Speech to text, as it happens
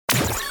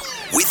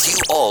with you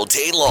all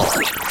day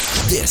long.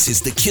 This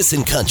is the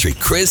Kissin' Country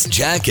Chris,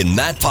 Jack, and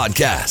Matt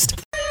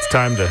podcast. It's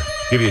time to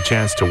give you a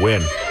chance to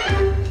win.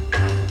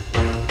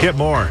 Get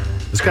more.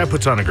 This guy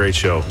puts on a great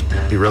show.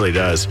 He really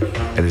does.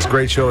 And his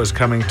great show is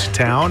coming to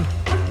town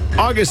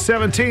August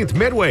 17th,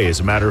 Midway, as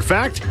a matter of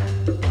fact.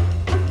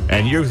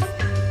 And you're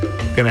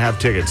going to have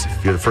tickets.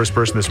 If you're the first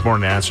person this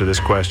morning to answer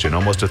this question,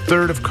 almost a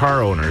third of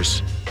car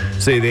owners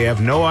say they have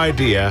no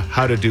idea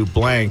how to do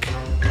blank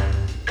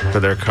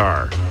for their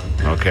car.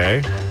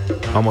 Okay?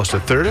 Almost a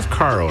third of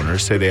car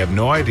owners say they have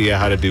no idea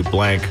how to do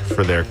blank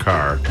for their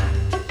car.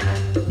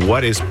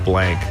 What is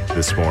blank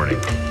this morning?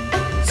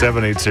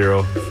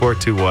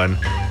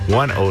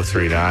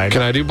 780-421-1039.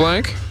 Can I do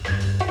blank?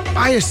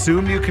 I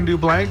assume you can do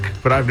blank,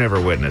 but I've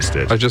never witnessed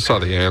it. I just saw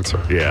the answer.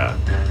 Yeah.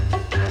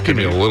 Give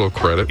me a little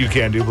credit. You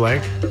can do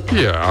blank?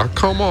 Yeah,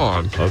 come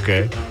on.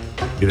 Okay.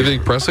 You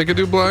think Presley could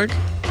do blank?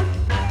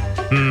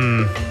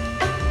 I'm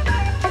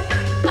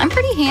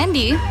pretty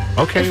handy.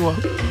 Okay, well.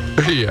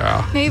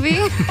 Yeah. Maybe.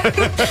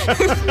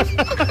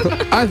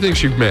 I think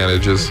she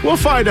manages. We'll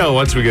find out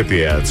once we get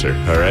the answer,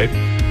 all right?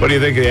 What do you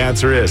think the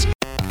answer is?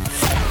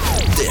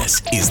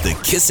 This is the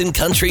Kissin'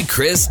 Country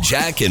Chris,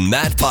 Jack, and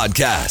Matt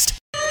podcast.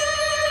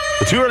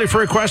 Well, too early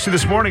for a question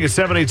this morning at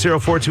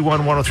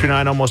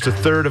 780-421-1039. Almost a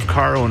third of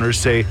car owners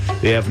say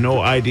they have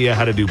no idea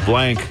how to do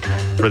blank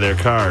for their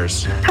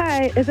cars.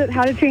 Hi, is it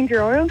how to change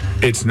your oil?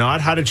 It's not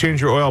how to change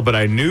your oil, but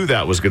I knew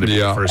that was going to be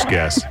the first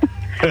guess.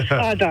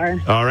 Oh,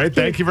 darn. All right,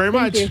 thank you very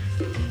much. Thank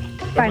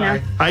you. Bye now.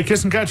 Hi,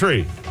 Kissin'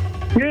 Country.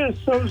 Yes,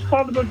 I was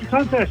calling about the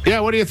contest. Yeah,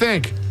 what do you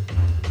think?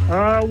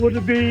 Would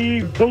it be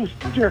boost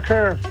your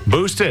car?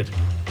 Boost it.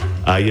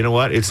 You know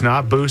what? It's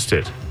not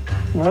boosted.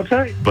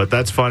 Okay. But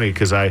that's funny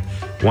because I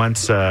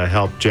once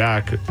helped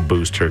Jack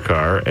boost her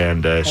car,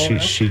 and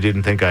she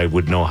didn't think I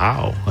would know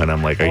how. And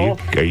I'm like,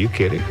 are you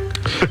kidding?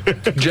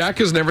 Jack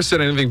has never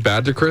said anything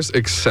bad to Chris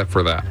except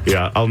for that.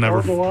 Yeah, I'll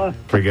never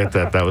forget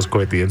that. That was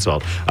quite the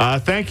insult.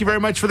 Thank you very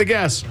much for the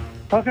guess.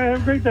 Okay,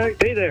 have a great day.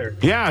 Hey there.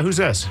 Yeah, who's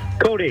this?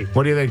 Cody.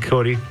 What do you think,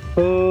 Cody?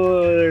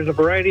 Oh, there's a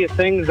variety of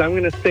things. I'm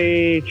going to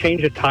say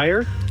change a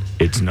tire.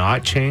 It's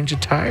not change a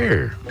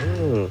tire.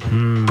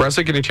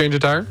 Presley, can you change a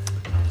tire?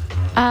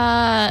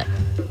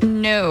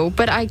 No,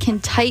 but I can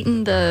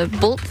tighten the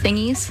bolt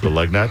thingies. The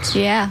lug nuts?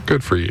 Yeah.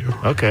 Good for you.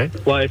 Okay.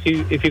 Well, if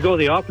you go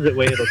the opposite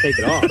way, it'll take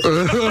it off.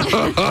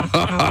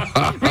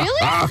 Really?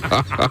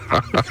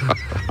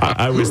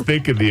 I was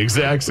thinking the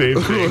exact same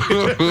thing.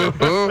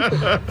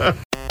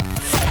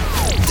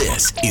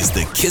 This is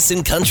the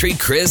Kissin' Country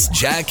Chris,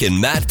 Jack, and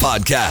Matt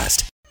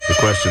podcast. The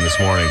question this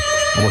morning,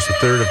 almost a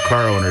third of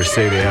car owners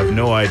say they have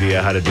no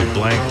idea how to do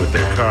blank with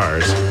their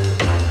cars.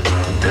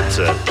 Let's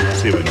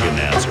see if we can get an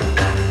answer.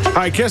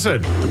 Hi,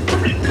 Kissin'.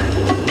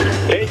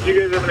 Hey, do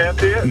you guys have an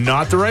answer yet?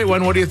 Not the right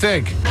one. What do you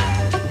think?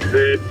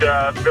 Did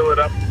fill it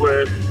up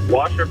with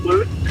washer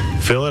fluid?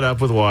 Fill it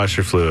up with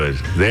washer fluid.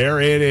 There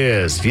it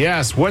is.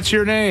 Yes. What's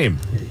your name?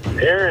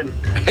 Aaron.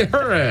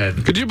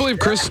 Aaron. Could you believe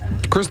Chris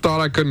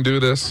thought I couldn't do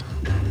this?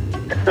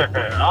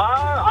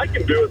 I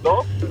can do it,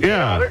 though.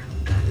 Yeah.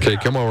 Okay,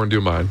 come over and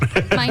do mine.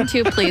 Mine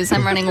too, please.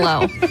 I'm running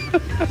low.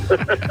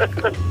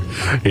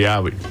 Yeah,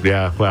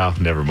 well,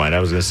 never mind.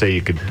 I was going to say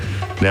you could,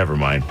 never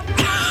mind.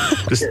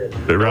 Just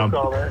around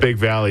Big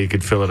Valley, you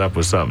could fill it up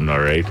with something, all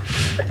right?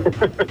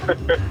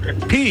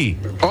 Pee.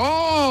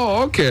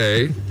 Oh,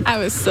 okay. I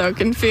was so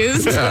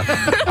confused. Yeah,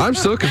 I'm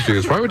still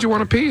confused. Why would you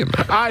want to pee in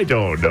that? I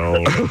don't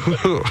know.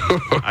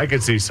 I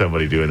could see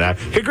somebody doing that.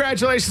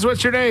 Congratulations.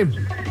 What's your name?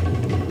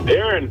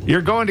 Aaron.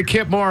 You're going to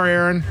Kipmore,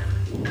 Aaron.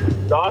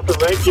 Awesome,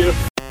 thank you.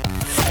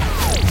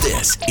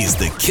 This is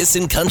the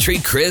Kissin' Country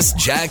Chris,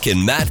 Jack,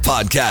 and Matt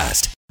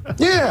podcast.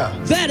 Yeah.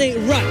 That ain't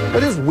right.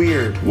 That is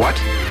weird. What?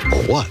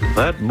 What?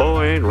 That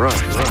boy ain't right.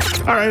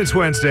 All right, it's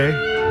Wednesday,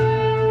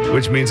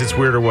 which means it's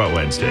Weird or What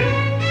Wednesday.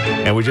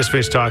 And we just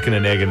finished talking to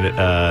Megan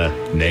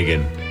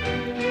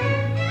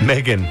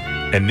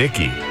and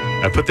Nikki.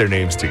 I put their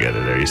names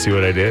together there. You see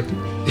what I did?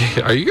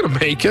 Are you going to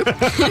make it?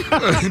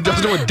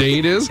 Doesn't know what day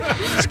it is?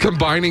 It's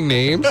combining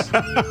names.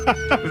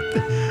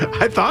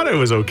 I thought it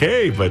was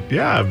okay, but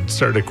yeah, I'm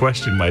starting to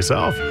question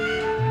myself.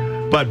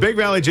 But Big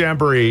Valley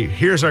Jamboree,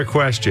 here's our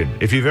question.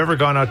 If you've ever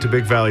gone out to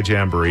Big Valley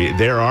Jamboree,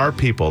 there are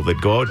people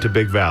that go out to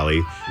Big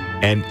Valley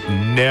and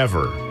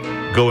never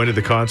go into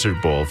the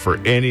concert bowl for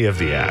any of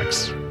the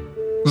acts.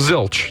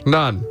 Zilch.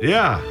 None.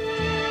 Yeah.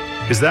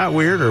 Is that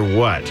weird or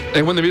what?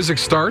 And when the music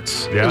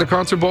starts in the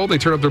concert bowl, they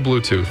turn up their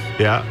Bluetooth.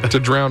 Yeah. To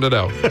drown it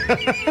out.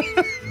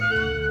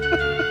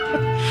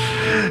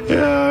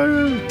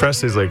 Yeah.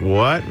 Presley's like,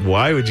 what?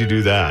 Why would you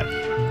do that?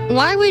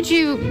 Why would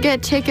you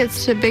get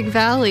tickets to Big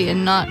Valley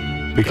and not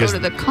Because go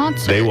to the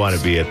concert? They want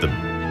to be in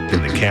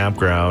the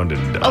campground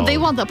and they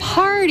want the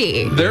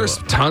party. There's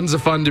tons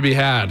of fun to be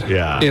had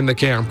in the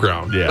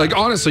campground. Yeah. Like,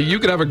 honestly, you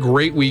could have a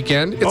great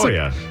weekend. It's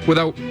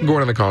without going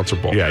to the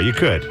concert bowl. Yeah, you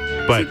could.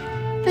 But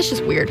that's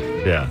just weird.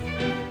 Yeah.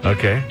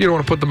 Okay. You don't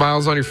want to put the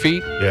miles on your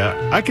feet?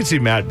 Yeah. I could see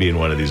Matt being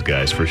one of these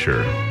guys for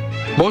sure.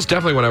 Most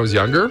definitely when I was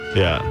younger.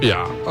 Yeah.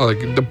 Yeah.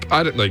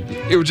 I didn't like.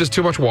 It was just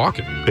too much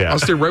walking. Yeah. I'll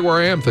stay right where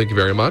I am. Thank you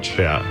very much.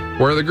 Yeah.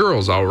 Where are the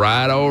girls? All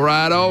right.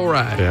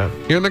 Yeah.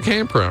 You're in the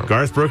campground.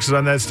 Garth Brooks is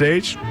on that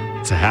stage.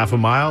 It's a half a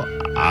mile.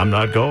 I'm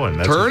not going.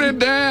 Turn it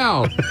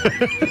down.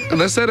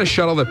 Unless they had a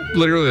shuttle that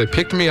literally they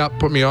picked me up,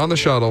 put me on the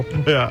shuttle.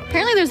 Yeah.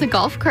 Apparently there's a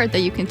golf cart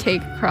that you can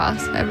take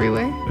across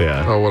everywhere.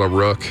 Yeah. Oh, what a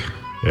rook.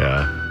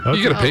 Yeah. Okay.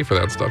 You got to pay for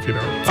that stuff, you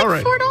know. It's All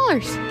like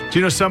right. $4. Do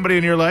you know somebody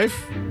in your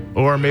life,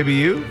 or maybe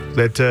you,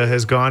 that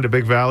has gone to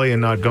Big Valley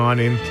and not gone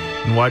in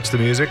and watched the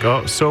music?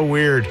 Oh, so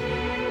weird.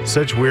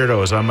 Such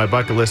weirdos on my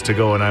bucket list to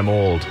go, and I'm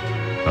old.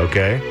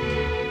 Okay?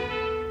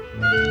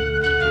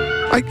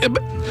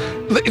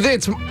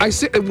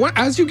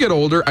 As you get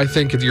older, I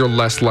think you're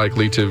less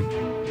likely to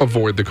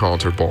avoid the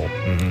concert bowl.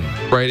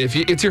 Mm-hmm. Right? If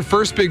it's your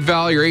first Big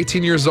Valley, you're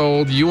 18 years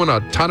old, you and a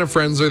ton of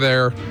friends are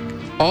there.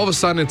 All of a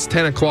sudden, it's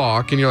 10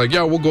 o'clock, and you're like,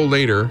 yeah, we'll go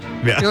later.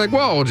 Yeah. You're like,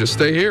 well, we'll just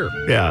stay here.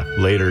 Yeah,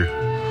 later.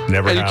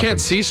 Never And you happened.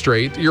 can't see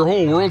straight. Your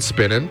whole world's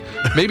spinning.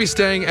 Maybe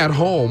staying at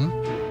home,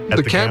 At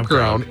the the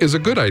campground, is a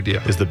good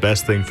idea. Is the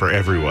best thing for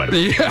everyone,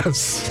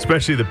 Yes.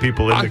 especially the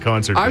people in the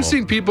concert I've hall.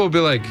 seen people be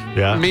like,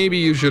 Yeah. maybe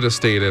you should have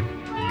stayed at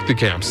the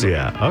campsite.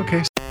 Yeah,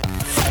 okay.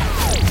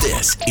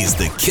 This is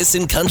the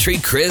Kissin' Country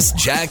Chris,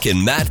 Jack,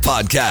 and Matt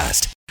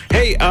podcast.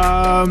 Hey,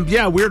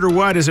 yeah, weird or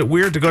what? Is it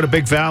weird to go to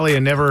Big Valley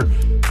and never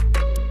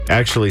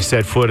actually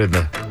set foot in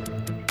the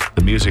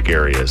music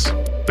areas,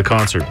 the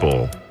concert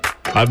bowl?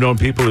 I've known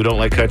people who don't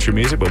like country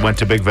music but went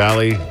to Big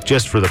Valley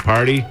just for the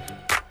party.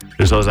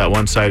 There's always that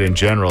one site in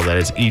general that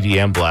is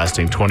EDM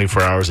blasting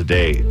 24 hours a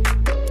day.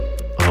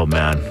 Oh,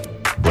 man.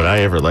 Would I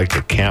ever like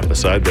to camp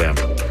beside them?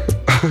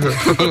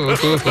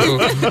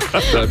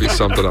 That'd be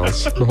something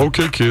else.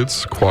 Okay,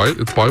 kids, quiet.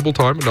 It's Bible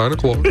time at 9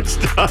 o'clock. It's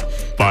not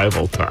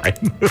Bible time.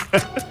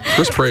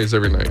 Chris prays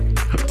every night.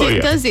 Oh,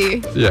 yeah. Does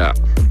he? Yeah.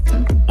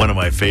 One of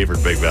my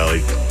favorite Big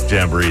Valley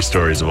Jamboree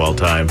stories of all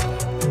time.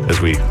 As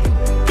we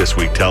this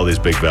week tell these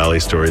Big Valley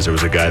stories, there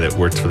was a guy that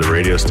worked for the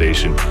radio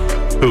station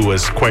who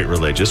was quite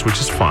religious, which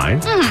is fine.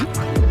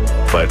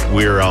 But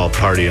we were all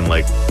partying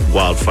like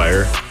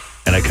wildfire,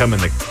 and I come in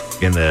the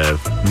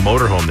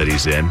motorhome that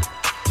he's in,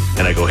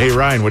 and I go, "Hey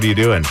Ryan, what are you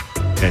doing?"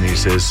 And he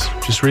says,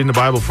 "Just reading the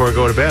Bible before I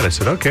go to bed." I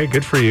said, "Okay,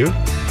 good for you."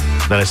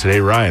 Then I said, "Hey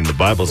Ryan, the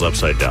Bible's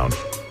upside down."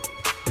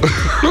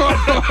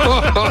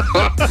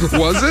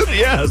 Was it?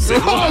 Yes.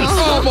 It was.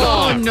 Oh, come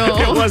on. Oh, no.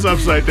 It was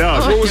upside down.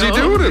 What was he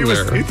doing in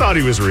there? He thought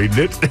he was reading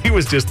it. He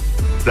was just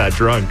that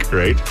drunk,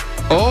 right?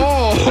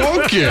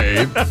 Oh,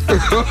 okay.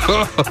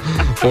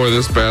 Boy,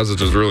 this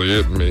passage is really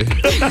hitting me.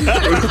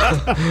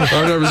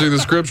 I've never seen the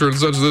scripture in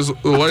such this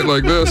light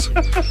like this.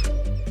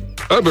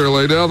 I better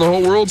lay down, the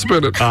whole world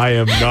spinning. I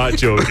am not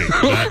joking.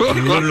 That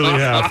literally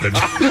happened.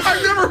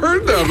 I've never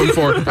heard that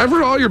before. I've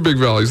heard all your Big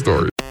Valley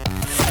stories.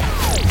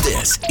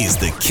 This is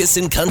the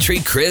Kissin' Country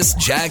Chris,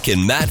 Jack,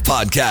 and Matt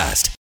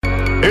podcast.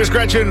 Here's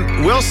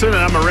Gretchen Wilson, and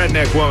I'm a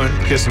redneck woman.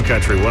 Kissin'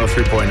 Country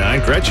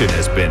 103.9. Gretchen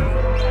has been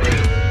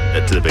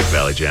to the Big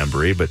Valley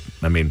Jamboree, but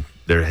I mean,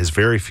 there is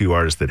very few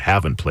artists that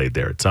haven't played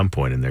there at some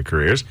point in their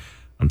careers.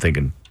 I'm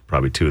thinking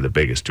probably two of the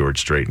biggest, George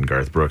Strait and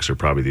Garth Brooks, are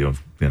probably the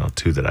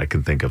two that I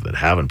can think of that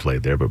haven't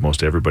played there, but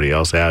most everybody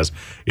else has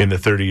in the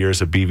 30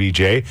 years of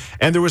BVJ.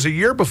 And there was a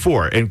year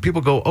before, and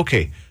people go,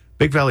 okay,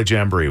 Big Valley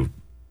Jamboree,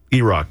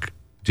 E-Rock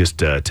just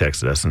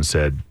texted us and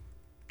said,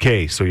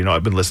 okay, so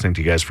I've been listening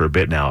to you guys for a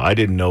bit now. I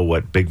didn't know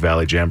what Big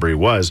Valley Jamboree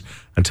was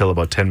until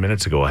about 10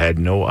 minutes ago. I had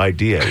no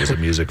idea it was a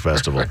music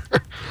festival.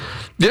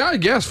 Yeah, I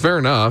guess. Fair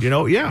enough.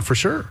 Yeah, for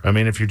sure. I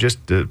mean, if you're just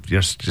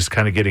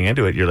kind of getting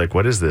into it, you're like,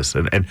 what is this?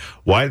 And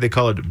why do they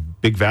call it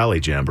Big Valley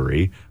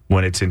Jamboree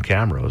when it's in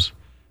Camrose?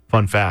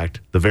 Fun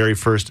fact, the very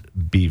first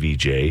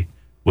BVJ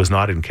was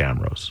not in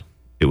Camrose.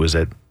 It was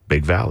at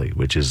Big Valley,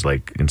 which is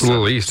like in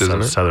little east,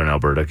 isn't it? southern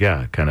Alberta.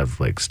 Yeah, kind of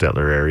like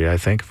Stettler area, I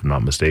think, if I'm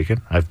not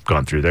mistaken. I've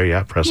gone through there,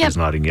 yeah. Presley's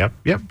nodding, yep.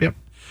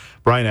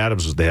 Brian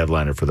Adams was the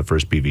headliner for the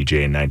first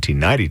BVJ in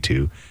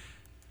 1992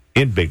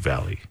 in Big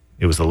Valley.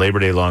 It was the Labor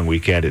Day long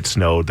weekend. It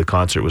snowed. The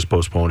concert was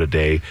postponed a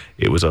day.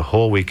 It was a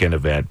whole weekend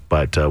event,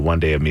 but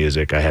one day of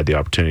music. I had the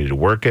opportunity to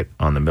work it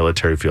on the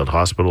Military Field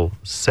Hospital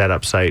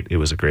set-up site. It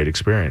was a great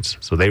experience.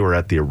 So they were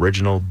at the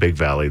original Big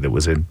Valley that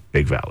was in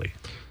Big Valley.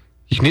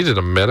 You needed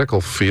a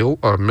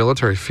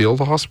military field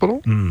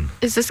hospital?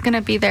 Is this going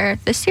to be there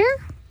this year?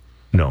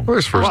 No. Well,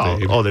 there's first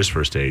aid. Oh, there's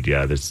first aid,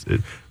 yeah.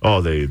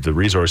 The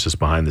resources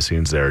behind the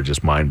scenes there are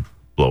just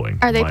mind-blowing.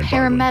 Are they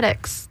mind-boggling.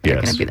 paramedics? They're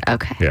Yes. going to be there.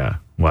 Okay. Yeah.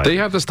 Why? They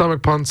have the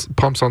stomach pumps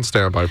on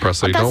standby,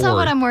 Presley. That's Don't not worry.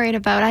 what I'm worried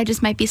about. I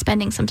just might be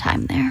spending some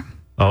time there.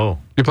 Oh.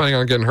 You planning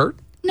on getting hurt?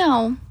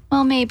 No.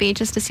 Well, maybe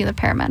just to see the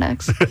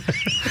paramedics.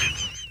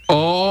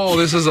 Oh,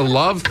 this is a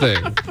love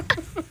thing.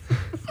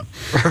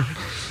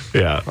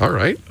 Yeah. All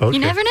right. Okay. You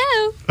never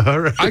know. All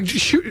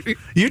right.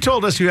 You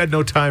told us you had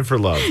no time for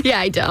love. Yeah,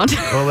 I don't.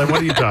 Well, then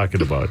what are you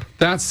talking about?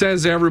 That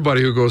says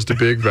everybody who goes to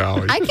Big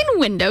Valley. I can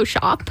window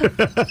shop.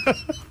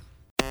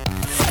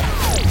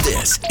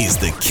 This is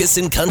the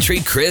Kissin' Country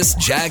Chris,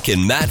 Jack,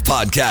 and Matt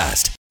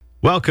podcast.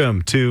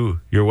 Welcome to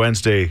your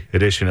Wednesday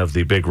edition of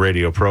the Big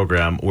Radio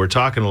program. We're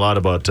talking a lot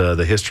about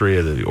the history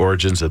of the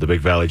origins of the Big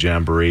Valley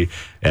Jamboree.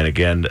 And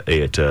again,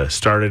 it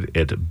started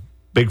at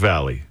Big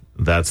Valley.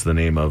 That's the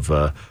name of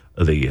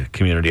the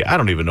community. I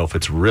don't even know if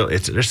it's real.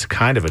 It's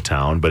kind of a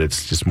town, but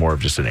it's just more of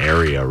just an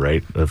area,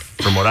 right?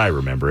 From what I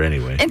remember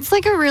anyway. It's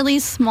like a really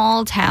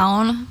small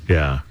town.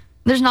 Yeah.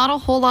 There's not a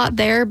whole lot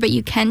there, but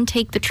you can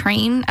take the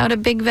train out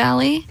of Big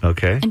Valley.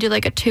 Okay. And do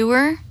like a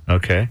tour.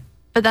 Okay.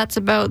 But that's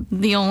about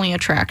the only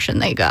attraction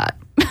they got.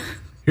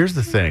 Here's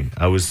the thing.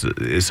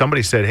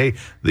 Somebody said, hey,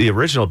 the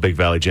original Big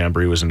Valley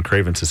Jamboree was in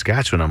Craven,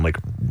 Saskatchewan. I'm like,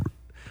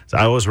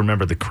 I always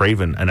remember the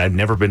Craven, and I'd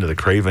never been to the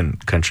Craven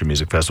Country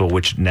Music Festival,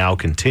 which now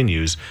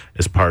continues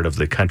as part of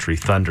the Country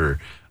Thunder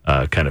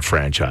kind of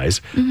franchise.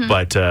 Mm-hmm.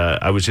 But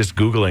I was just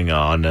Googling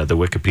on the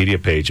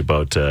Wikipedia page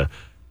about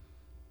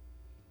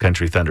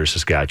Country Thunder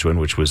Saskatchewan,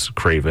 which was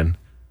Craven.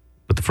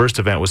 But the first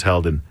event was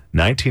held in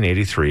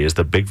 1983 as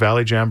the Big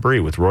Valley Jamboree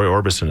with Roy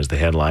Orbison as the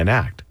headline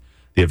act.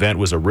 The event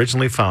was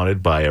originally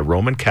founded by a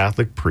Roman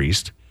Catholic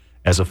priest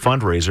as a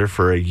fundraiser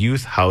for a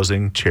youth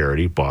housing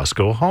charity,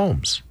 Bosco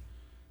Homes.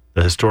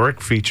 The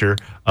historic feature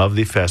of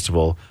the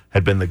festival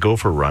had been the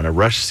Gopher Run, a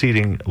rush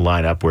seating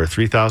lineup where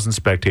 3,000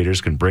 spectators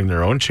can bring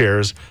their own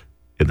chairs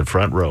in the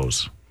front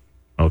rows.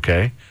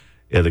 Okay?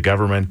 The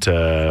government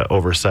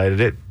oversighted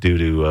it due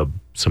to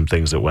some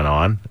things that went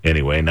on.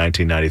 Anyway, in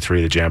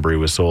 1993, the Jamboree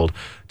was sold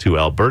to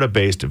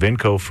Alberta-based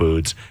Vinco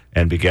Foods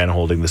and began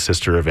holding the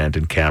sister event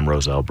in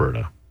Camrose,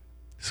 Alberta.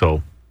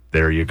 So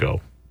there you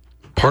go.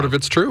 Part of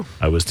it's true.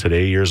 I was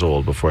today years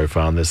old before I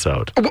found this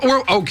out.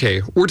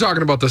 We're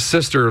talking about the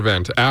sister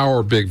event,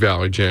 our Big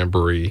Valley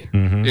Jamboree.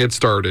 Mm-hmm. It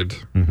started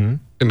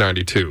in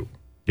 92.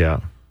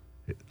 Yeah.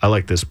 I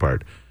like this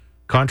part.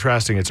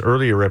 Contrasting its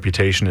earlier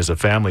reputation as a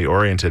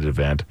family-oriented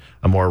event,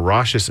 a more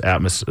raucous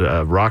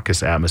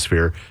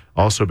atmosphere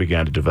also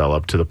began to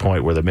develop to the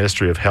point where the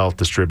Ministry of Health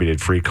distributed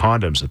free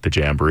condoms at the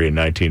Jamboree in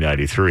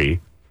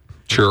 1993.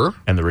 Sure.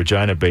 And the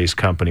Regina-based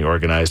company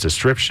organized a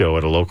strip show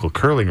at a local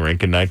curling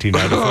rink in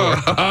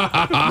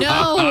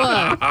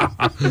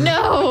 1994.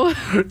 No.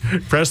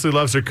 Presley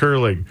loves her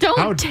curling.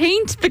 Don't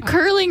taint the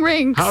curling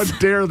rinks. How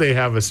dare they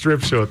have a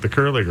strip show at the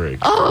curling rink?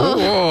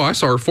 Oh, I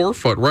saw her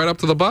forefoot right up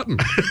to the button.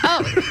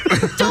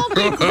 Don't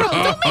make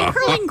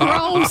curling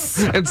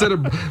gross. Instead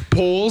of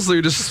poles,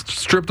 they just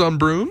stripped on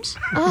brooms.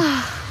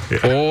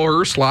 Or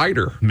her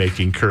slider.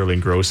 Making curling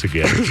gross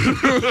again.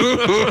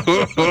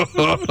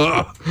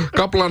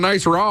 Couple of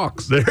nice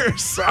rocks.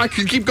 I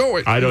could keep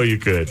going. I know you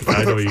could.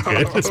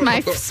 It's my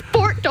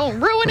sport. Don't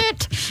ruin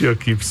it. She'll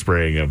keep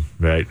spraying him,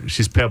 right?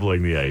 She's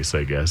pebbling the ice,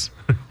 I guess.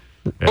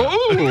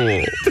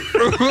 Oh!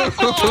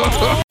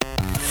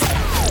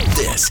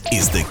 This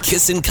is the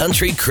Kissin'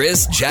 Country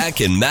Chris, Jack,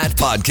 and Matt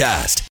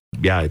podcast.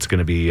 Yeah, it's going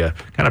to be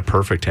kind of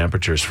perfect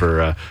temperatures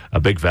for a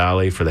Big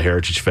Valley, for the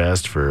Heritage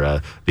Fest,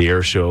 for the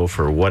Air Show,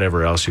 for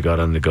whatever else you got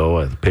on the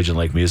go, the Pigeon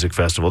Lake Music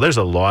Festival. There's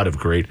a lot of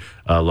great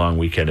long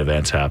weekend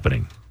events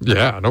happening.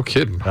 Yeah, no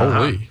kidding.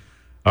 Holy.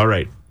 All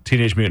right,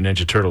 Teenage Mutant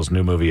Ninja Turtles,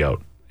 new movie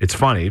out. It's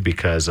funny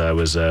because I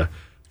was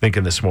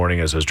thinking this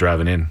morning as I was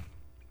driving in,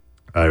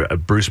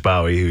 Bruce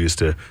Bowie, who used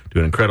to do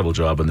an incredible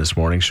job on this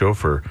morning show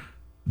for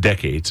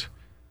decades,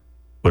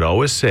 would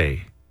always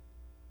say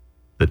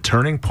the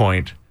turning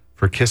point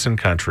for Kissin'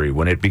 Country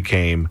when it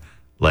became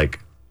like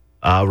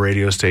a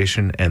radio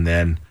station and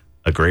then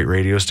a great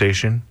radio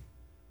station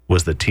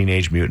was the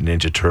Teenage Mutant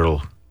Ninja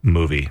Turtle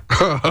movie.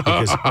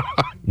 Because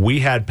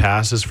we had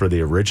passes for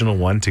the original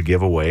one to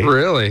give away.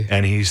 Really?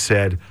 And he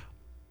said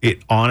it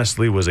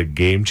honestly was a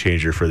game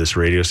changer for this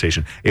radio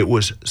station. It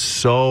was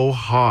so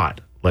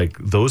hot. Like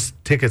those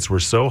tickets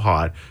were so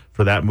hot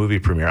for that movie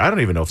premiere. I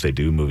don't even know if they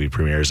do movie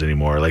premieres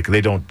anymore. Like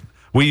they don't.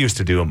 We used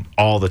to do them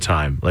all the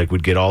time. Like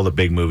we'd get all the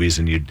big movies,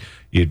 and you'd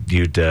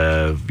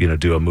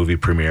do a movie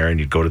premiere,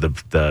 and you'd go to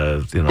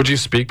the. Would you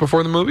speak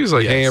before the movies?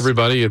 Like, yes. Hey,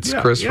 everybody, it's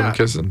Chris from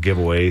Kissin'. Give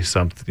away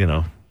some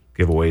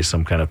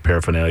kind of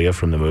paraphernalia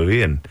from the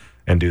movie, and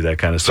do that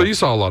kind of stuff. So you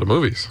saw a lot of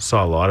movies.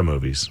 Saw a lot of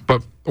movies,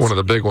 but one of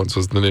the big ones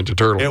was the Ninja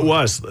Turtle. It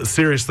was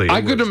seriously.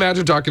 I couldn't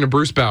imagine talking to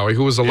Bruce Bowie,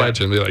 who was a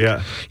legend. Be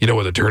like, you know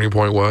what the turning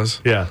point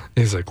was? Yeah.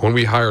 He's like, when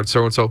we hired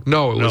so and so.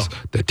 No, it was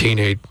the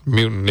Teenage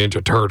Mutant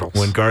Ninja Turtles.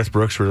 When Garth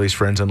Brooks released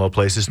Friends in Low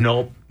Places.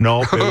 Nope.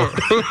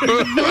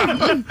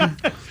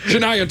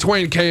 Shania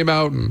Twain came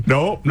out and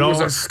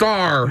was a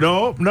star.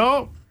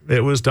 No.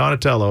 It was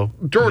Donatello.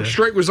 George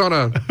Strait was on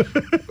a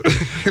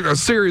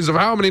series of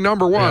how many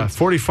number ones?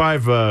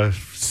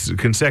 45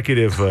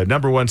 consecutive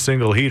number one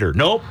single heater.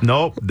 Nope.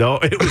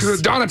 It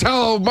was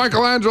Donatello,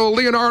 Michelangelo,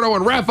 Leonardo,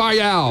 and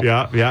Raphael.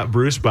 Yeah.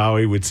 Bruce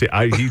Bowie would say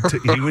he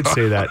would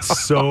say that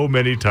so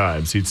many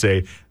times. He'd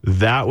say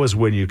that was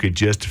when you could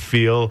just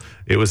feel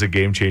it was a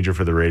game changer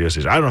for the radio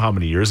station. I don't know how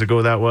many years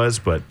ago that was,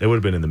 but it would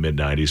have been in the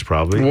mid-90s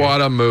probably.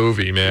 What a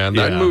movie, man.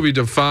 That movie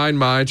defined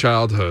my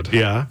childhood.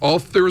 Yeah.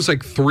 There was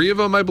like 3 of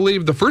them, I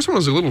believe. The first one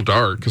was a little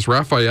dark because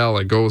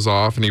Raphael goes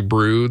off and he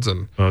broods,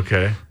 and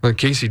then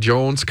Casey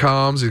Jones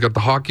comes. He's got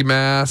the hockey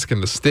mask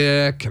and the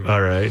stick. And,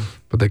 all right.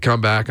 But they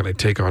come back and they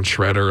take on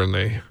Shredder, and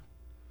they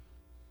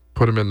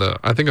put him in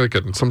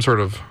some sort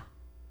of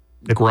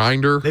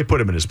grinder. They put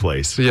him in his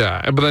place.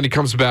 Yeah, but then he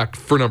comes back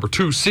for number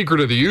 2, Secret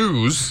of the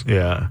Ooze.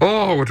 Yeah.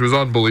 Oh, which was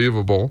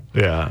unbelievable.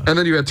 Yeah. And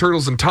then you had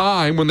Turtles in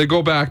Time when they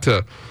go back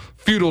to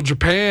feudal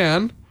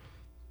Japan.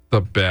 The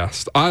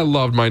best. I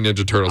loved my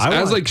Ninja Turtles.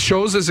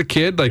 Shows as a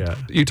kid,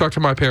 you talk to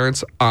my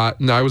parents, I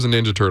was a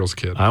Ninja Turtles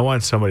kid. I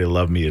want somebody to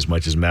love me as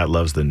much as Matt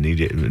loves the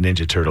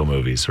Ninja Turtle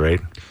movies, right?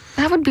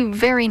 That would be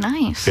very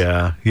nice.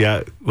 Yeah.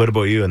 Yeah. What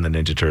about you and the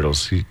Ninja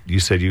Turtles? You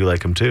said you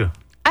like them too.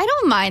 I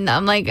don't mind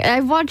them. Like,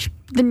 I've watched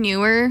the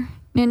newer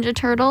Ninja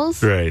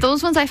Turtles. Right.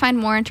 Those ones I find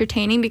more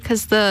entertaining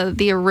because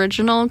the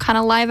original kind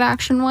of live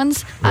action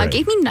ones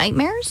gave me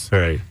nightmares.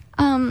 Right.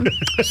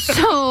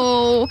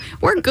 So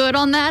we're good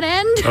on that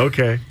end.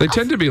 Okay. They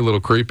tend to be a little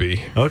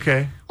creepy.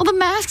 Okay. Well, the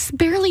masks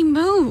barely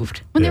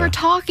moved when they were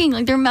talking.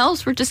 Like, their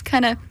mouths were just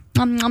kind of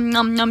nom, nom,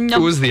 nom, nom, nom.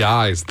 It was the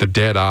eyes, the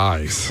dead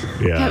eyes.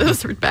 Yeah,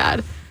 those were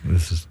bad.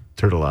 This is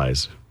Turtle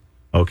Eyes.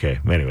 Okay.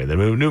 Anyway, the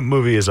new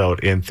movie is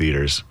out in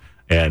theaters,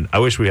 and I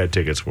wish we had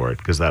tickets for it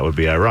because that would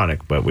be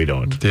ironic, but we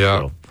don't.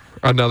 Yeah. So.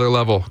 Another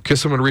level.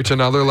 Kissin' would reach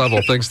another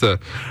level thanks to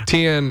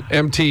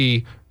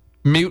TNMT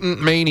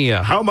Mutant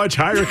Mania. How much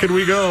higher can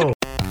we go?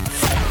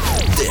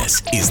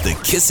 This is the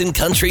Kissin'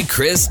 Country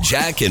Chris,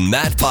 Jack, and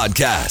Matt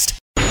podcast.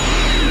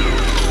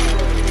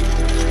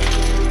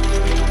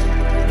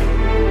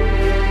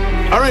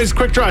 All right, it's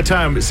quick draw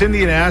time.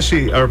 Cindy and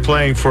Ashley are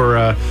playing for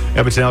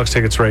Edmonton Elks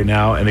tickets right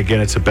now. And again,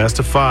 it's a best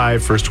of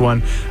 5. First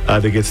one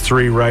that gets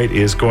 3 right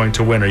is going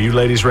to win. Are you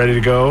ladies ready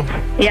to go?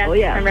 Yes,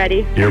 I'm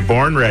ready. You're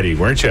born ready,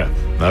 weren't you?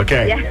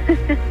 Okay.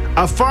 Yeah.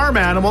 A farm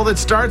animal that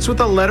starts with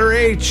the letter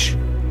H.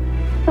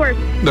 Horse.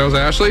 That was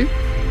Ashley?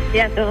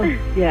 Yes.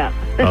 Yeah.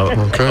 Oh,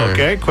 Okay.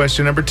 okay,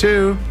 question number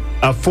 2.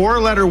 A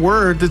 4-letter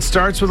word that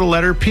starts with the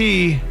letter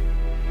P.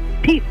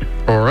 Peep.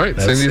 All right.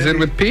 That's Cindy's Cindy. in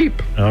with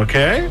Peep.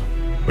 Okay.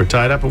 We're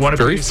tied up at one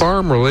Very apiece.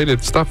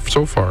 farm-related stuff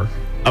so far.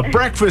 A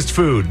breakfast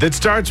food that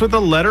starts with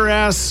the letter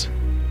S.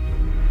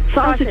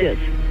 Sausages.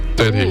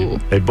 Did he? Ooh.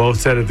 They both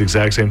said it at the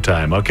exact same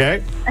time,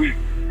 okay?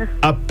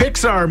 A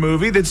Pixar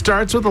movie that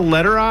starts with the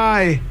letter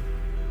I.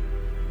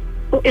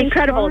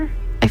 Incredible.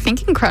 I think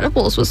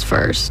Incredibles was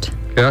first.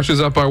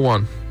 Ashley's up by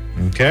 1.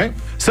 Okay.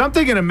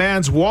 Something in a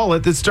man's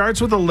wallet that starts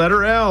with the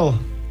letter L.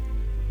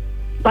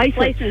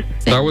 License.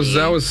 That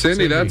was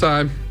Cindy that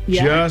time.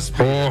 Yeah. Just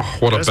Oh,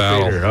 what a Just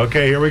battle. Peter.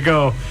 Okay, here we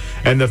go.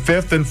 And the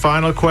 5th and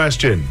final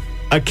question.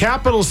 A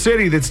capital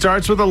city that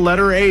starts with the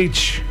letter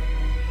H.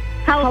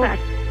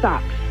 Halifax.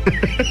 Socks.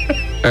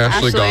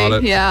 Ashley got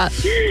it. Yeah.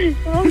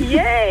 Oh,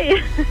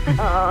 yay.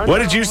 What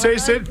did you say,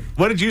 Sid?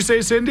 What did you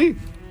say, Cindy?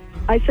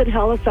 I said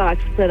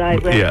Halifax, but I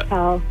read Yeah.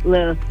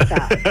 Halifax.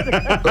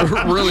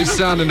 Really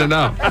sounding it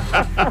up.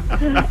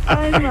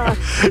 I'm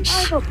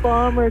a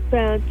Bomber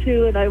fan,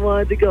 too, and I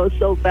wanted to go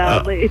so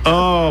badly.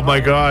 Oh, my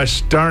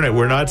gosh. Darn it.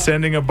 We're not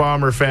sending a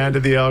Bomber fan to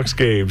the Elks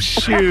game.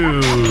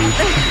 Shoot.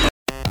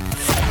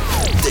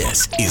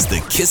 This is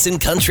the Kissin'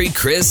 Country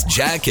Chris,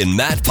 Jack, and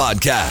Matt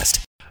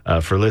podcast.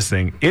 For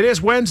listening. It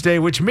is Wednesday,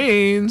 which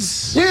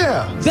means...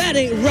 Yeah. That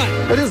ain't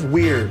right. That is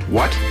weird.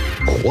 What?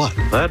 What?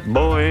 That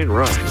boy ain't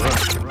right.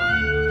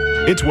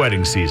 It's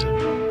wedding season.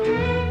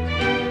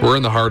 We're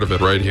in the heart of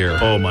it right here.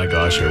 Oh my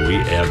gosh, are we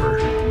ever?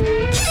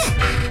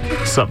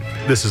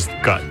 This has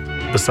got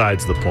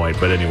besides the point,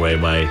 but anyway,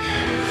 my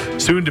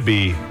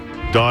soon-to-be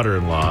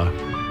daughter-in-law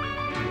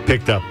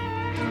picked up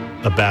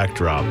a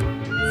backdrop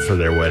for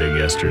their wedding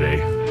yesterday.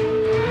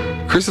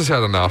 Chris has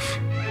had enough.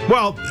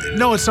 Well,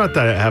 no, it's not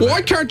that I haven't.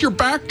 Why can't your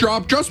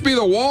backdrop just be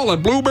the wall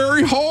at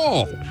Blueberry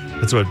Hall?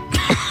 That's what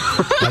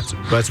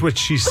that's what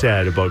she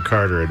said about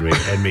Carter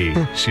and me.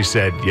 She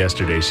said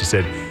yesterday, she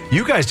said,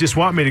 "You guys just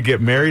want me to get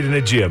married in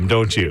a gym,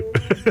 don't you?"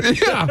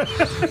 Yeah.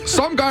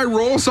 Some guy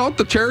rolls out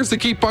the chairs to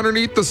keep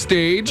underneath the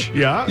stage.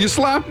 Yeah. You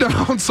slap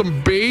down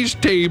some beige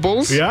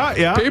tables.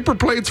 Yeah. Paper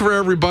plates for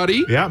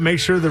everybody. Yeah, make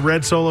sure the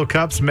red Solo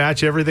cups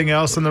match everything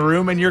else in the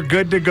room and you're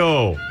good to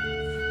go.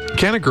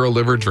 Can a girl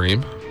live her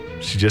dream?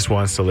 She just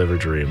wants to live her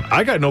dream.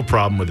 I got no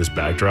problem with this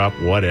backdrop,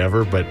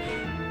 whatever, but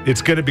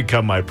it's going to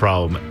become my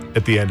problem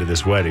at the end of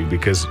this wedding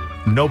because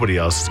nobody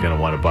else is going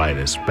to want to buy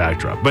this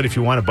backdrop. But if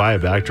you want to buy a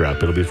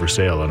backdrop, it'll be for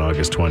sale on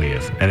August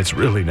 20th, and it's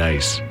really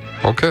nice.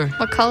 Okay.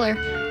 What color?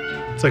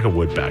 It's like a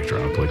wood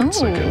backdrop,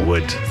 it's like a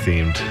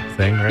wood-themed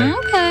thing, right?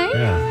 Okay.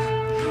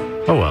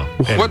 Yeah. Oh, well.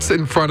 Anyway. What's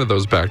in front of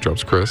those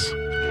backdrops, Chris?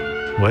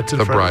 What's in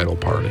The front bridal of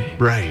party.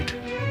 Right.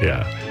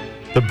 Yeah.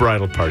 The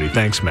bridal party.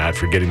 Thanks, Matt,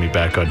 for getting me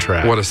back on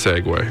track. What a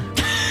segue.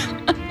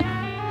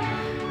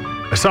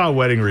 I saw a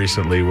wedding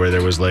recently where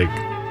there was like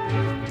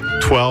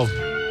 12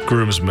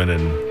 groomsmen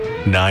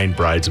and 9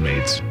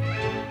 bridesmaids.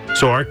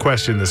 So our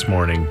question this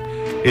morning,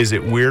 is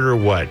it weird or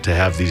what to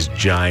have these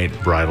giant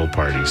bridal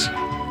parties?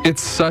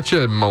 It's such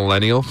a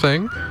millennial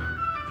thing.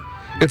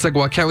 It's like,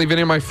 well, I can't leave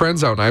any of my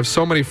friends out. And I have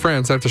so many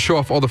friends. I have to show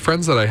off all the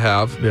friends that I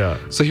have. Yeah.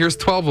 So here's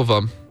 12 of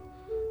them.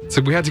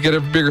 So we had to get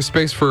a bigger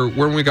space for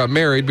when we got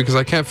married because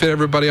I can't fit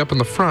everybody up in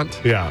the front.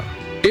 Yeah.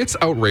 It's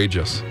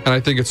outrageous. And I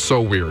think it's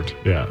so weird.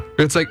 Yeah.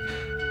 It's like,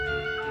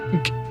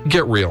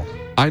 get real.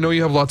 I know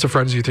you have lots of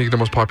friends. You think you're the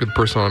most popular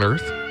person on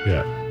earth.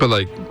 Yeah. But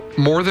like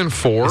more than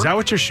 4. Is that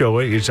what you're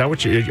showing? Is that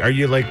what are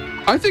you like?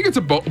 I think it's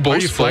a boastful. Are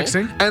you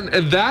flexing? And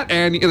that,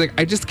 and like,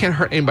 I just can't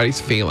hurt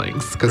anybody's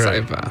feelings because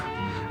Right. I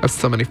have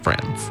so many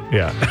friends.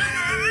 Yeah.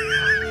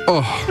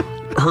 Oh,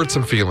 hurt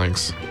some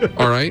feelings.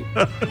 All right.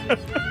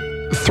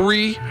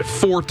 3,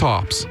 4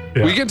 tops.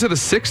 Yeah. We get into the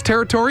 6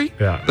 territory.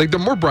 Yeah. Like the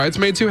more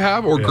bridesmaids you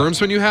have or Yeah.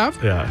 groomsmen you have,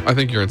 Yeah. I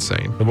think you're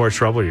insane. The more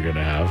trouble you're going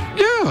to have,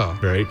 Yeah.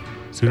 right?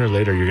 Sooner or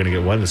later, you're going to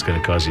get one that's going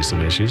to cause you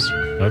some issues.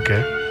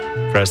 Okay.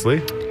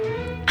 Presley?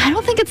 I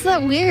don't think it's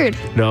that weird.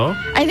 No?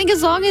 I think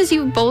as long as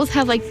you both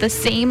have like the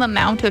same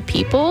amount of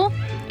people,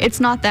 it's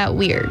not that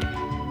weird.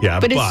 Yeah,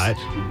 But but,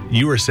 it's-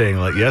 you were saying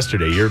like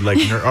yesterday, you're like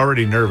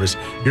already nervous.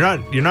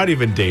 You're not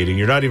even dating.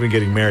 You're not even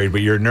getting married,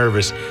 but you're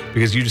nervous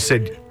because you just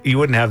said you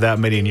wouldn't have that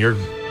many in your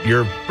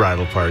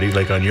bridal party,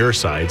 like on your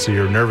side. So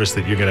you're nervous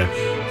that you're going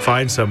to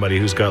find somebody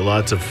who's got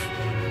lots of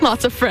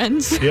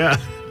friends. yeah.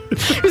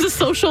 Who's a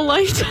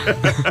socialite.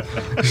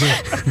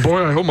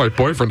 Boy, I hope my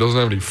boyfriend doesn't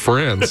have any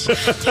friends.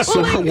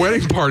 So our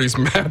wedding parties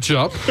match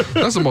up.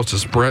 That's the most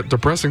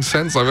depressing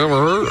sentence I've ever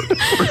heard.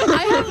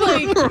 I have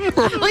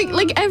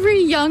like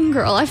every young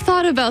girl. I've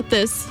thought about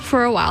this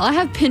for a while. I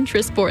have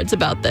Pinterest boards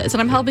about this,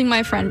 and I'm helping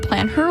my friend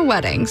plan her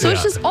wedding. So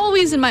it's Yeah. just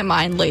always in my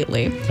mind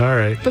lately. All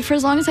right. But for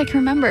as long as I can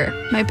remember,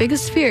 my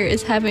biggest fear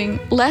is having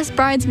less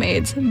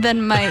bridesmaids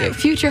than my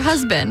future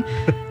husband.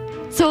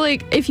 So,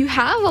 like, if you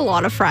have a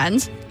lot of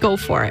friends, go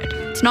for it.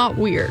 It's not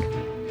weird.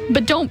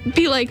 But don't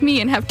be like me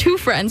and have 2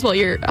 friends while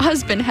your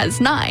husband has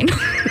 9.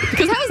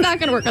 Because how is that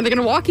going to work? Are they going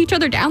to walk each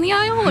other down the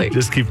aisle? Like,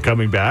 Just keep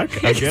coming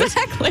back, I guess.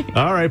 exactly.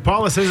 All right.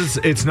 Paula says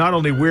it's not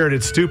only weird,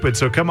 it's stupid.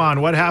 So come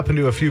on, what happened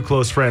to a few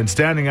close friends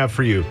standing up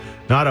for you?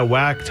 Not a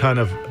whack ton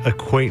of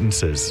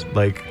acquaintances.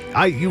 Like,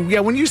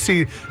 when you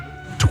see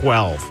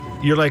 12,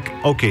 you're like,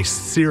 okay,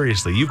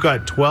 seriously, you've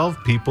got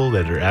 12 people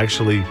that are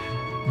actually,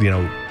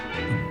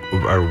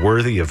 are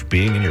worthy of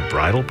being in your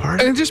bridal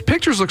party? And just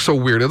pictures look so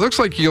weird. It looks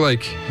like you're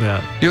like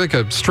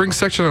a string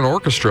section in an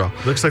orchestra.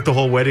 Looks like the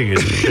whole wedding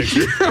is in the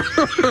picture.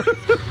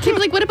 Okay, but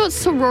like, what about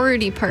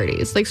sorority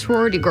parties? Like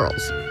sorority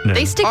girls.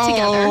 They stick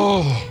together.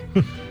 Oh,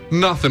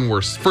 nothing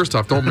worse. First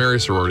off, don't marry a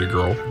sorority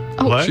girl.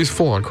 What? She's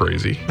full on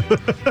crazy.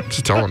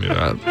 Just telling you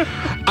that.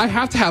 I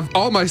have to have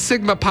all my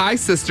Sigma Pi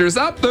sisters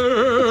up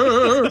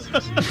there.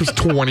 There's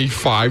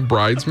 25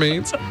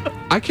 bridesmaids.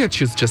 I can't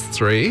choose just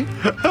 3. All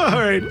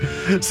right.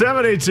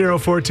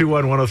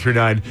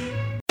 780-421-1039.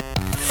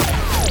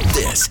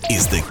 This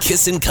is the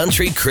Kissin'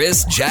 Country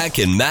Chris, Jack,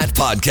 and Matt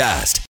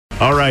podcast.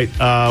 All right.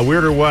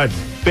 Weird or what?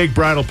 Big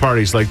bridal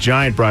parties, like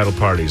giant bridal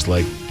parties,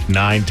 like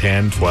 9,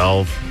 10,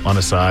 12 on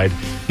a side.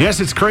 Yes,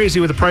 it's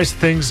crazy with the price of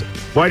things.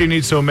 Why do you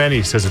need so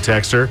many, says a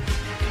texter.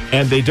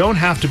 And they don't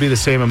have to be the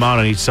same amount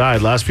on each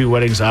side. Last few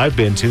weddings I've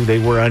been to, they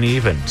were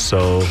uneven.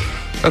 So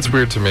That's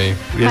weird to me.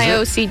 My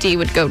OCD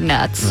would go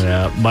nuts.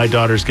 yeah, my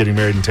daughter's getting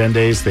married in 10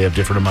 days. They have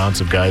different amounts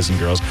of guys and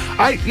girls.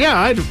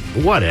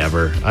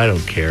 Whatever. I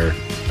don't care.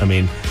 I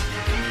mean,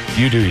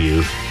 you do you.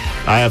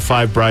 I have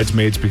 5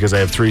 bridesmaids because I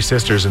have 3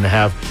 sisters and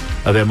had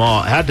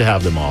to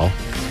have them all.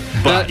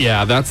 But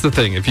that's the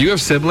thing. If you have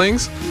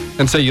siblings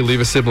and say you leave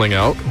a sibling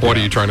out, what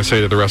are you trying to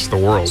say to the rest of the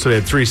world? so they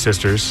had 3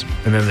 sisters,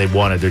 and then they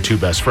wanted their 2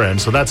 best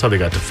friends. So that's how they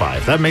got to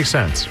 5. That makes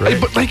sense, right? Hey,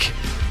 but like,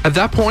 at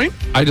that point,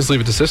 I just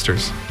leave it to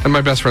sisters. And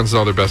my best friends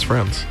know their best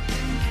friends.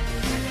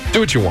 Do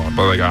what you want,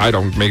 but like, I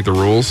don't make the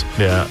rules.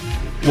 Yeah.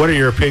 What are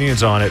your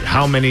opinions on it?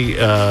 How many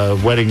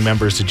wedding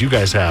members did you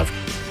guys have?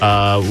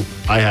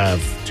 I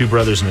have 2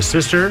 brothers and a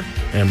sister,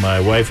 and my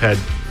wife had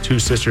 2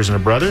 sisters and a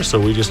brother, so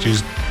we just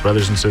used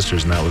brothers and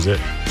sisters, and that was it.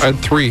 I had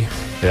 3.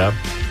 Yeah.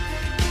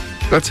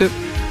 That's it.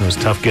 It was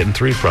tough getting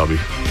 3, probably.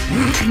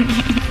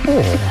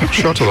 Oh,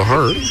 shot to the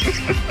heart.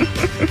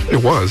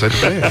 It was. I'd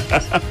say it.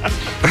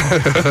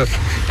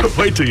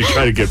 Wait till you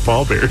try to get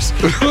pallbearers.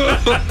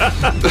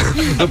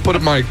 I'll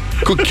put my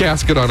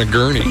casket on a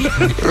gurney.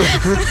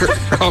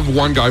 I'll have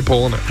one guy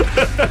pulling it.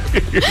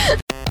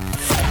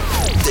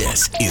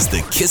 This is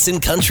the Kissin'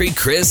 Country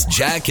Chris,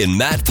 Jack, and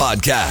Matt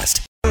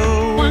podcast.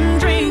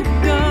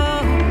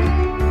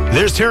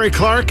 There's Terry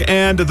Clark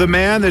and the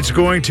man that's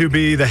going to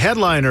be the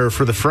headliner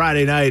for the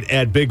Friday night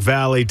at Big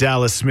Valley,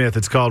 Dallas Smith.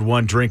 It's called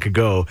One Drink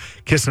Ago.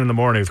 Kissing in the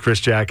Morning with Chris,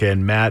 Jack,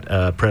 and Matt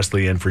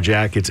Presley in for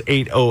Jack. It's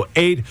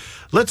 8:08.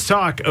 Let's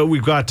talk.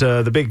 We've got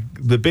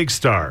the big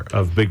star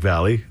of Big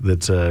Valley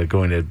that's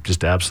going to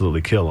just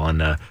absolutely kill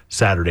on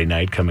Saturday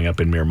night coming up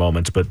in mere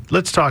moments. But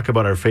let's talk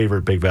about our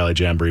favorite Big Valley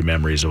Jamboree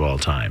memories of all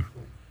time.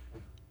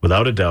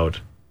 Without a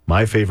doubt,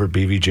 my favorite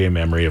BVJ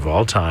memory of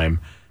all time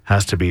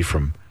has to be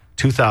from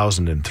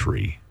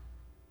 2003.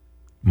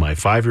 My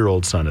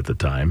 5-year-old son at the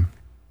time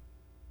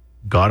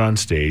got on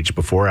stage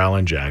before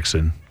Alan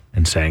Jackson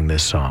and sang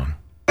this song.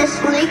 This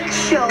lake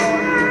shore,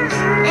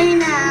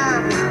 and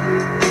I'm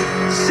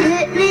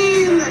sitting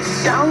in the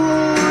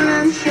sun,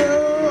 I'm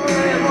sure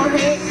it will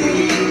hit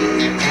me.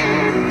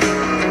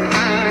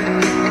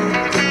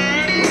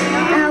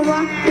 I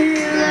walked through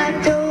that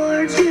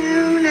door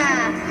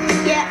tonight,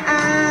 yeah,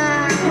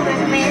 I'm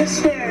gonna miss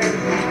her.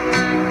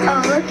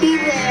 Oh, looky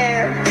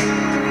there.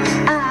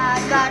 I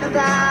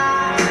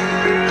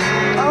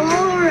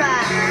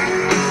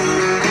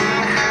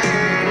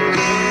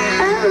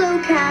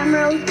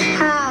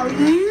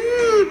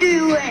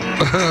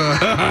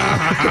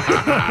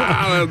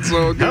That's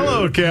so good.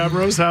 Hello,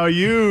 Camrose. How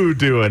you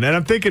doing? And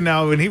I'm thinking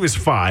now, when he was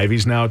 5,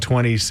 he's now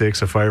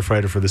 26, a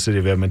firefighter for the city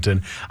of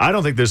Edmonton. I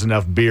don't think there's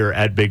enough beer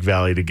at Big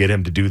Valley to get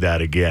him to do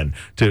that again,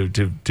 to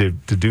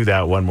do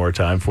that one more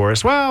time for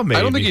us. Well, maybe.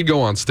 I don't think he'd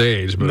go on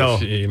stage, but No.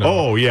 if, you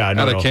know,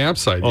 at a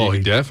campsite,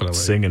 he'd definitely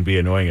sing and be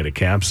annoying at a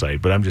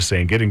campsite. But I'm just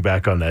saying, getting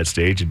back on that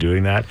stage and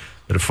doing that.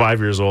 At 5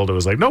 years old, I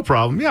was like, no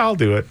problem. Yeah, I'll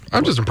do it.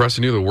 I'm just impressed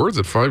he knew the words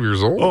at 5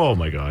 years old. Oh,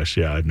 my gosh.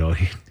 Yeah, no,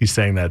 he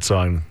sang that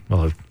song.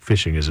 Well,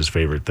 fishing is his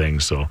favorite thing.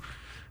 So,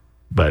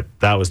 but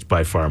that was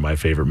by far my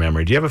favorite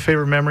memory. Do you have a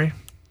favorite memory?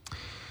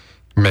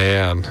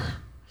 Man,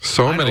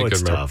 so I know many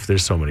it's good tough.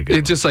 There's so many good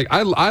It's just like,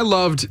 I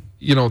loved,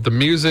 the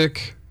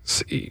music,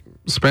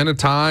 spending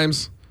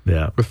times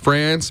with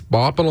friends,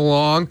 bopping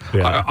along.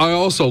 Yeah. I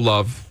also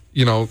love,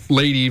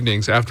 late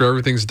evenings after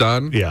everything's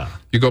done. Yeah.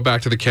 You go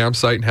back to the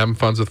campsite and having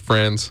fun with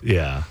friends.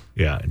 Yeah,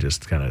 and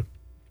just kind of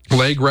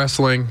leg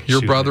wrestling,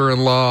 your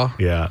brother-in-law.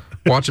 Yeah.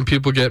 Watching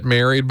people get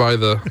married by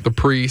the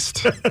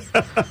priest.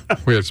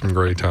 We had some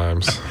great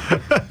times.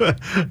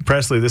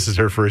 Presley, this is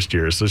her first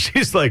year, so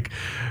she's like,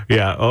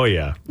 yeah, oh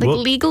yeah. Like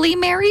legally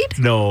married?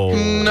 No.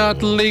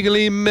 Not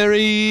legally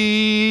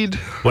married.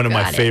 One of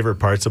my favorite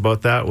parts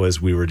about that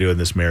was we were doing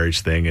this marriage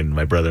thing, and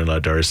my brother-in-law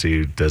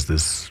Darcy does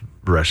this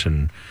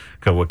Russian,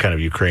 what kind of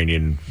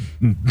Ukrainian,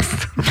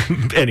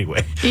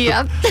 anyway.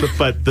 Yep.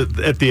 But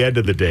at the end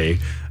of the day,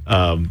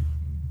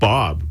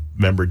 Bob,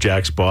 remember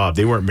Jack's Bob,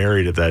 they weren't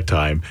married at that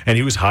time, and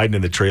he was hiding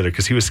in the trailer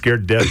because he was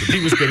scared to death that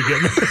he was going to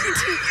get married.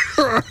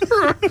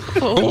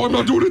 Oh, I'm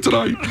not doing it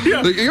tonight.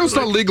 Yeah. It's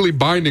not legally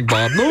binding,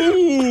 Bob.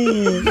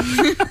 No.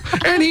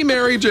 And he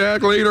married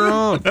Jack later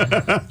on.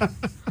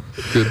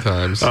 Good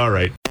times. All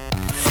right.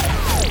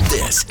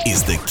 This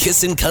is the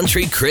Kissin'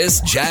 Country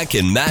Chris, Jack,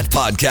 and Matt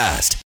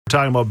podcast.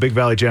 Talking about Big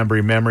Valley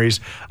Jamboree memories.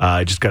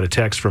 I just got a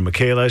text from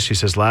Michaela. She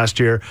says, last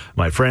year,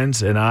 my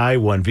friends and I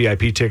won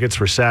VIP tickets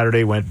for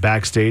Saturday, went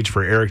backstage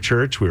for Eric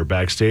Church. We were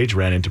backstage,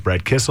 ran into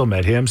Brett Kissel,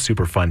 met him.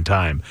 Super fun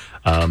time.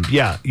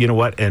 Yeah, you know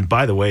what? And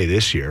by the way,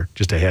 this year,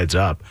 just a heads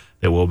up,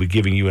 that we'll be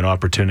giving you an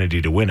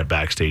opportunity to win a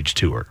backstage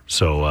tour.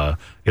 So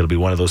it'll be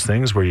one of those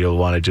things where you'll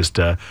want to just,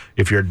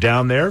 if you're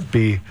down there,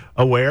 be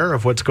aware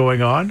of what's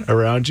going on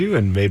around you,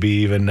 and maybe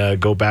even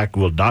go back,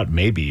 well, not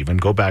maybe even,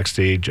 go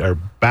backstage or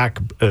back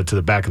to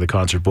the back of the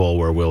concert bowl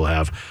where we'll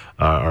have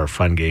our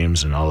fun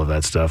games and all of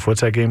that stuff.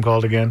 What's that game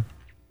called again?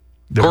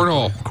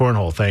 Cornhole.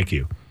 Cornhole, thank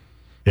you.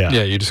 Yeah,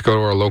 you just go to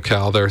our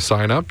locale there,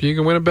 sign up, you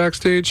can win a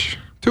backstage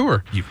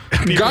tour.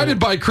 Guided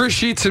by Chris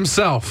Sheets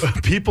himself.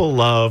 People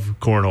love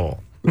cornhole.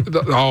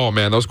 Oh,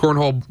 man, those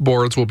cornhole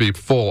boards will be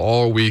full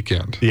all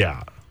weekend.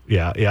 Yeah.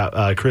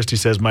 Christy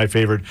says, my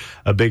favorite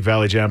Big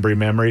Valley Jamboree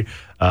memory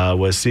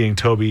was seeing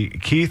Toby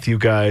Keith. You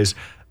guys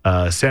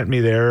sent me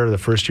there the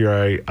first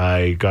year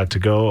I got to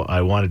go.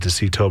 I wanted to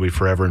see Toby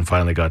forever and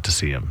finally got to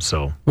see him.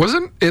 So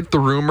wasn't it the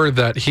rumor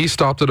that he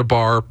stopped at a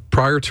bar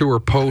prior to or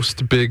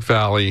post Big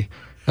Valley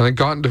and then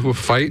got into a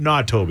fight?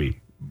 Not Toby,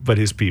 but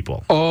his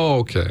people. Oh,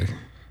 okay.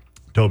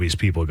 Toby's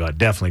people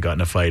definitely got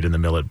in a fight in the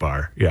Millet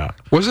Bar. Yeah.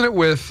 Wasn't it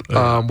with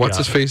what's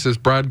his face is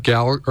Brad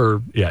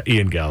Gallagher?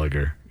 Ian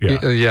Gallagher.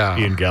 Yeah.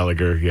 Ian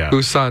Gallagher. Yeah.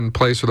 Whose son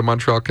plays for the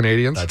Montreal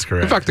Canadiens? That's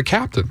correct. In fact, the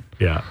captain.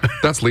 Yeah.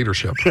 That's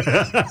leadership.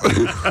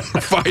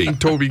 Fighting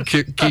Toby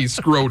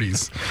Keith's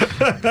roadies.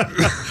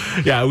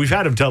 Yeah, we've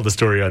had him tell the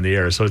story on the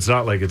air, so it's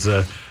not like it's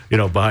a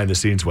behind the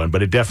scenes one,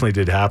 but it definitely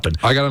did happen.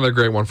 I got another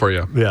great one for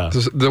you. Yeah.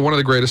 This is one of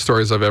the greatest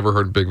stories I've ever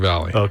heard in Big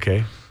Valley.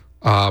 Okay.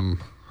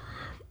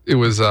 It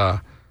was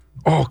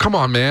oh, come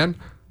on, man.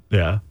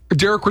 Yeah.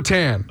 Derek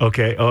Rattan.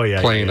 Okay. Oh,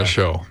 yeah. Playing a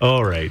show. Oh,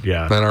 right.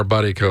 Yeah. Then our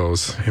buddy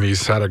goes, and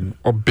he's had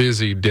a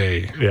busy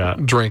day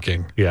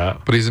drinking. Yeah.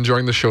 But he's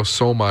enjoying the show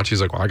so much,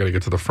 he's like, well, I got to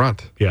get to the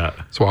front. Yeah.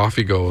 So off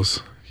he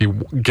goes. He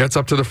gets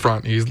up to the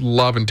front. He's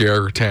loving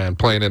Derek Rattan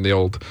playing in the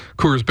old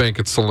Coors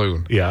Banquet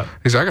Saloon. Yeah.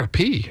 He's like, I got to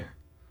pee. I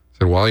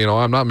said, well,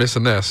 I'm not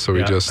missing this. So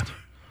he just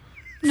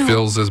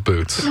fills his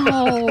boots.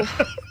 No.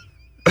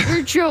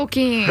 You're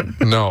joking.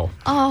 No.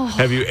 Oh.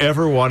 Have you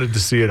ever wanted to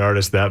see an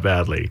artist that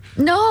badly?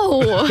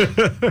 No.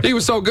 He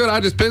was so good, I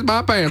just pissed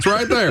my pants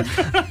right there.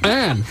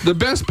 And the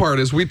best part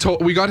is we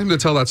got him to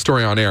tell that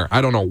story on air.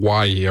 I don't know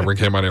why he ever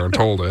came on air and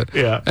told it.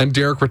 Yeah. And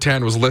Derek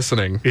Rattan was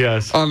listening.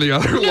 Yes. On the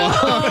other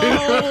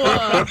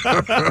line.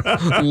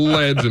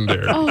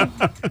 Legendary. Oh,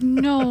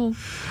 no.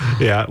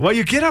 Yeah. Well,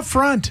 you get up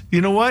front. You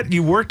know what?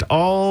 You worked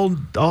all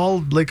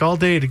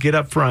day to get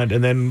up front,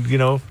 and then,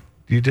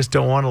 you just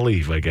don't want to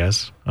leave, I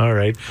guess. All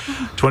right.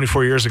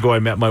 24 years ago, I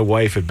met my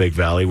wife at Big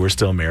Valley. We're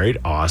still married.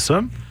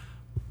 Awesome.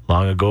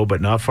 Long ago, but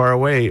not far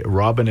away,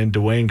 Robin and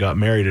Dwayne got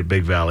married at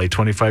Big Valley.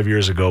 25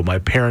 years ago, my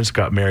parents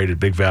got married at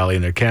Big Valley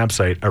in their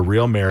campsite. A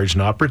real marriage,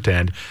 not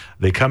pretend.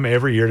 They come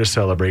every year to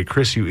celebrate.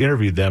 Chris, you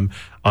interviewed them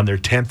on their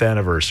 10th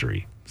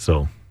anniversary.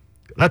 So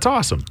that's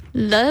awesome.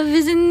 Love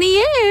is in the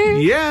air.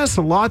 Yes,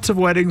 lots of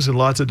weddings and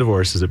lots of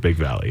divorces at Big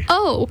Valley.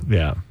 Oh.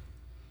 Yeah.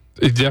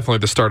 It's definitely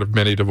the start of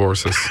many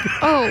divorces.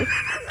 Oh.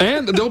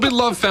 And there'll be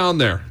love found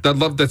there. That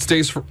love that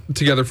stays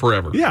together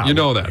forever. Yeah. You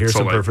know that. Here's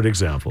some perfect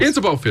examples. It's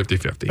about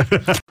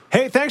 50-50.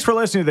 Hey, thanks for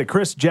listening to the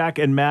Chris, Jack,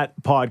 and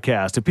Matt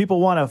podcast. If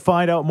people want to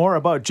find out more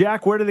about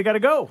Jack, where do they got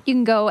to go? You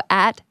can go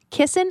at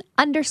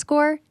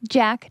kissin_Jack,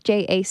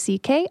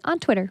 Jack, on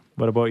Twitter.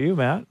 What about you,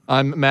 Matt?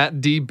 I'm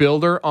Matt D.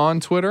 Builder on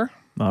Twitter.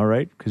 All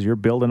right, because you're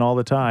building all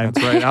the time.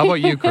 That's right. How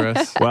about you,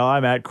 Chris? Well,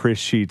 I'm at Chris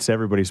Sheets.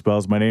 Everybody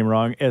spells my name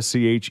wrong,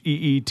 Scheetz.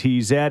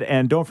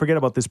 And don't forget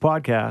about this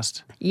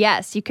podcast.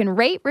 Yes, you can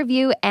rate,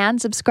 review,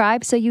 and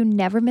subscribe so you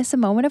never miss a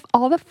moment of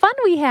all the fun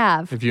we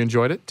have. If you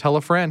enjoyed it, tell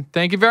a friend.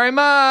 Thank you very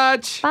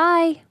much.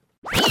 Bye.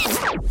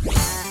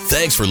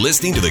 Thanks for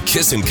listening to the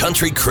Kissin'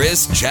 Country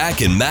Chris,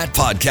 Jack, and Matt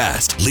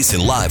podcast. Listen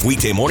live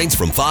weekday mornings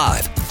from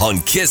 5 on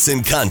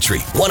Kissin' Country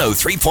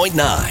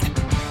 103.9.